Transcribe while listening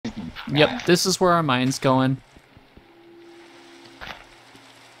Yep, this is where our mine's going.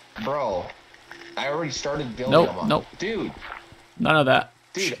 Bro, I already started building them up. Nope. Dude. None of that.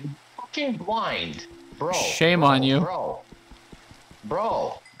 Dude, I'm fucking blind. Bro. Shame on you. Bro.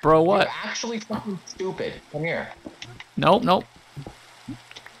 Bro, what? You're actually fucking stupid. Come here. Nope.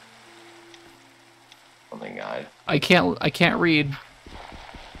 Oh my god. I can't read.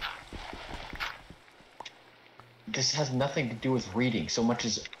 This has nothing to do with reading so much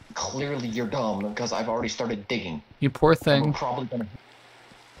as clearly you're dumb because I've already started digging. You poor thing.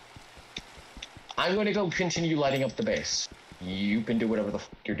 I'm gonna go continue lighting up the base. You can do whatever the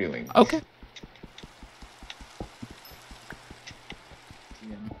fuck you're doing. Okay.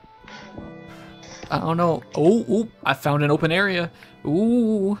 I don't know. Oh, I found an open area.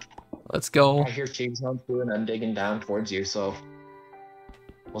 Ooh, let's go. I hear cave sounds too, and I'm digging down towards you, so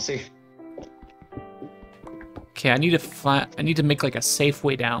we'll see. Okay, I need to make like a safe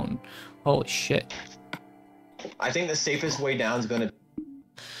way down. Holy shit. I think the safest way down is gonna.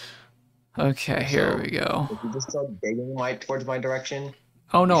 Okay, here we go. If you just start digging towards my direction.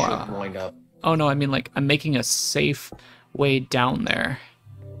 Oh no. You should wind up. Oh no, I mean like I'm making a safe way down there.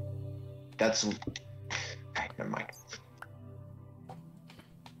 That's. Okay, never mind.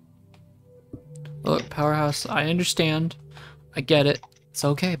 Look, Powerhouse, I understand. I get it. It's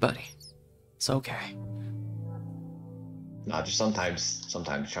okay, buddy. It's okay. No, just sometimes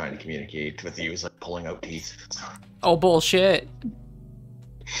trying to communicate with you is like pulling out teeth. Oh, bullshit.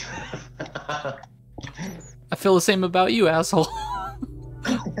 I feel the same about you, asshole.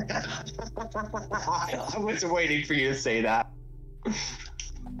 I was waiting for you to say that.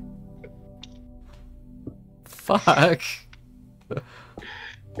 Fuck.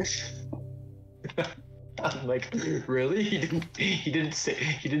 I'm like, really? He didn't say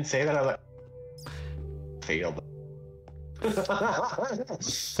that. I'm like, failed.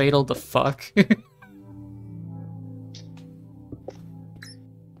 Fatal to fuck.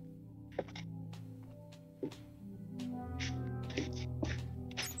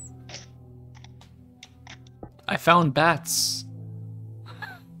 I found bats.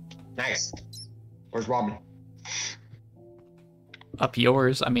 Nice. Where's Robin? Up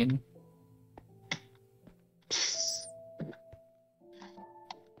yours, I mean.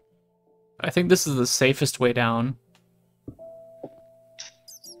 I think this is the safest way down.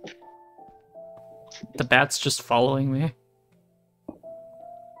 The bat's just following me.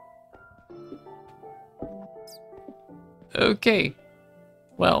 Okay.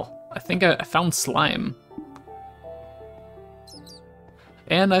 Well, I think I found slime.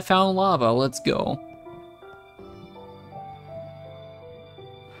 And I found lava, let's go.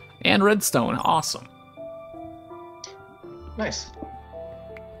 And redstone, awesome. Nice.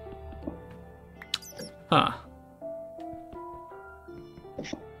 Huh.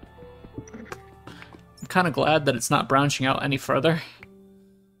 I'm kind of glad that it's not branching out any further.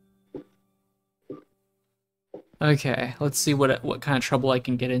 Okay, let's see what kind of trouble I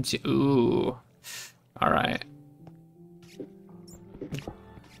can get into. Ooh. Alright.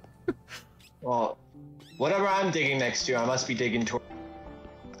 Well, whatever I'm digging next to, I must be digging toward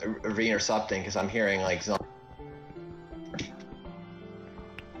a ravine or something, because I'm hearing like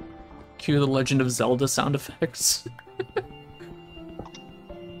Cue the Legend of Zelda sound effects.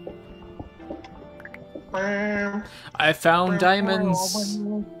 I found diamonds.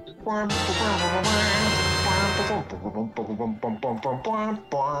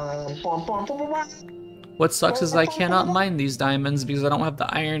 What sucks is I cannot mine these diamonds because I don't have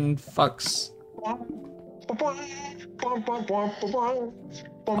the iron fucks.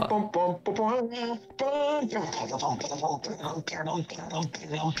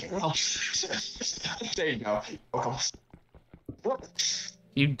 There you go.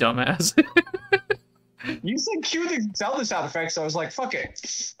 You dumbass. You said cue the Zelda sound effects, so I was like, fuck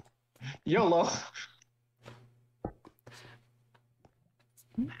it. YOLO.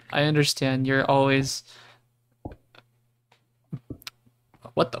 I understand, you're always...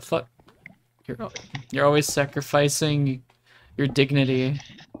 What the fuck? You're always sacrificing your dignity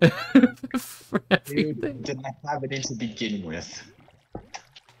for everything. Dude, did I have it in to begin with?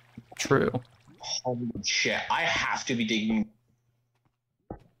 True. Holy shit, I have to be digging.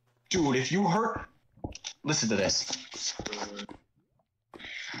 Dude, if you hurt... Listen to this.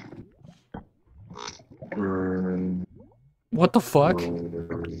 What the fuck?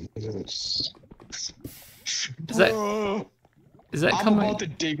 Is that I'm coming? about to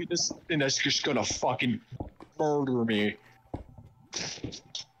dig this and it's just gonna fucking murder me.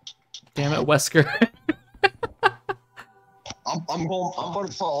 Damn it, Wesker. I'm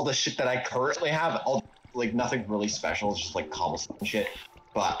going for all the shit that I currently have. All like nothing really special. It's just like cobblestone shit.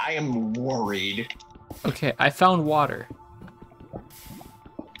 but I am worried. Okay, I found water.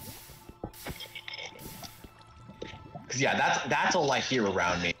 Cause yeah, that's all I hear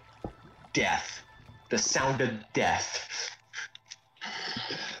around me. Death. The sound of death.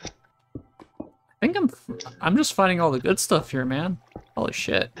 I think I'm just finding all the good stuff here, man. Holy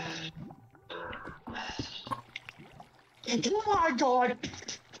shit. Oh my god.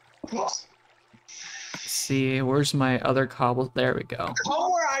 See, where's my other cobble? There we go.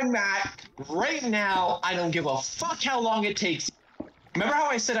 Come where I'm at right now. I don't give a fuck how long it takes. Remember how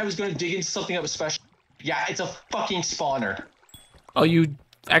I said I was going to dig into something that was special? Yeah, it's a fucking spawner. Oh, you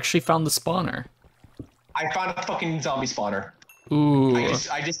actually found the spawner. I found a fucking zombie spawner. Ooh.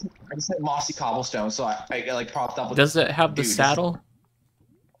 I just hit mossy cobblestone, so I like propped up with. Does it have the saddle?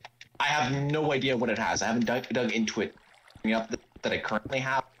 I have no idea what it has. I haven't dug into it. Up that I currently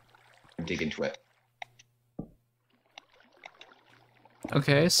have. Dig into it.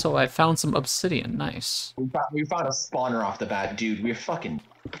 Okay, so I found some obsidian. Nice. We found a spawner off the bat, dude. We're fucking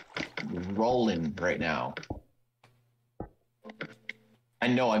rolling right now.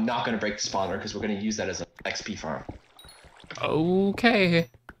 And no, I'm not gonna break the spawner because we're gonna use that as an XP farm. Okay.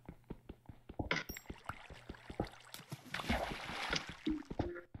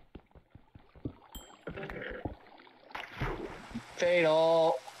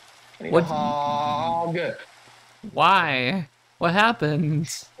 Fatal. What? Oh, good. Why? What happened?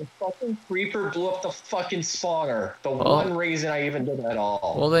 The fucking creeper blew up the fucking spawner. The one reason I even did that at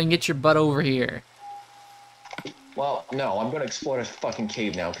all. Well, then get your butt over here. Well, no, I'm gonna explore this fucking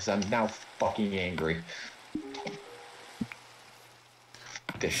cave now because I'm now fucking angry.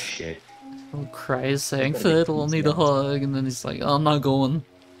 This shit. Oh, Christ, saying Fiddle, need a hug, and then he's like, oh, I'm not going.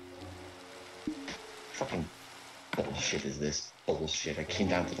 Fucking bullshit is this? Bullshit. I came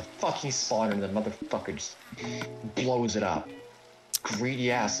down to the fucking spawner and the motherfucker just blows it up.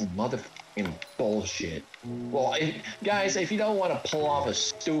 Greedy ass motherfucking bullshit. Well, guys, if you don't want to pull off a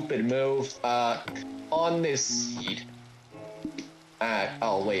stupid move, on this seed.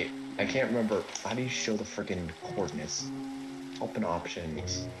 Oh wait, I can't remember. How do you show the friggin' coordinates? Open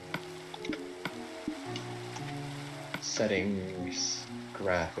options. Settings.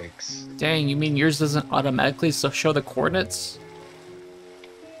 Graphics. Dang, you mean yours doesn't automatically show the coordinates?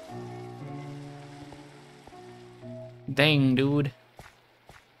 Dang, dude.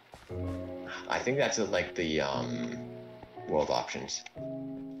 I think that's like the world options.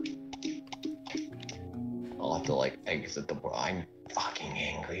 I'll have to like exit the world. I'm fucking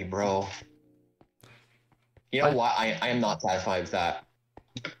angry, bro. You know what? I am not satisfied with that.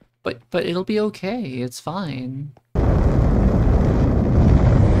 But it'll be okay. It's fine.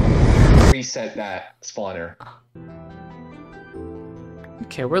 Reset that spawner.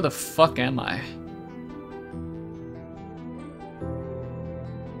 Okay, where the fuck am I?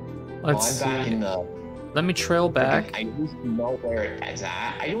 Let's see. I'm back in the... Let me trail back. I need to know where it's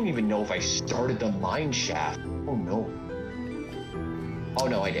at. I don't even know if I started the mine shaft. Oh no. Oh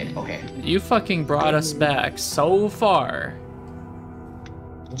no, I did. Okay. You fucking brought us back so far.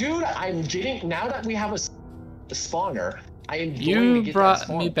 Dude, I'm getting... Now that we have a spawner, I am going to You get brought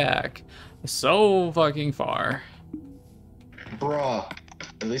that me back so fucking far. Bruh.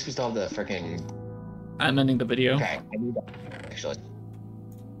 At least we still have the freaking... I'm ending the video. Okay, I need that, actually.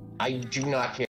 I do not care.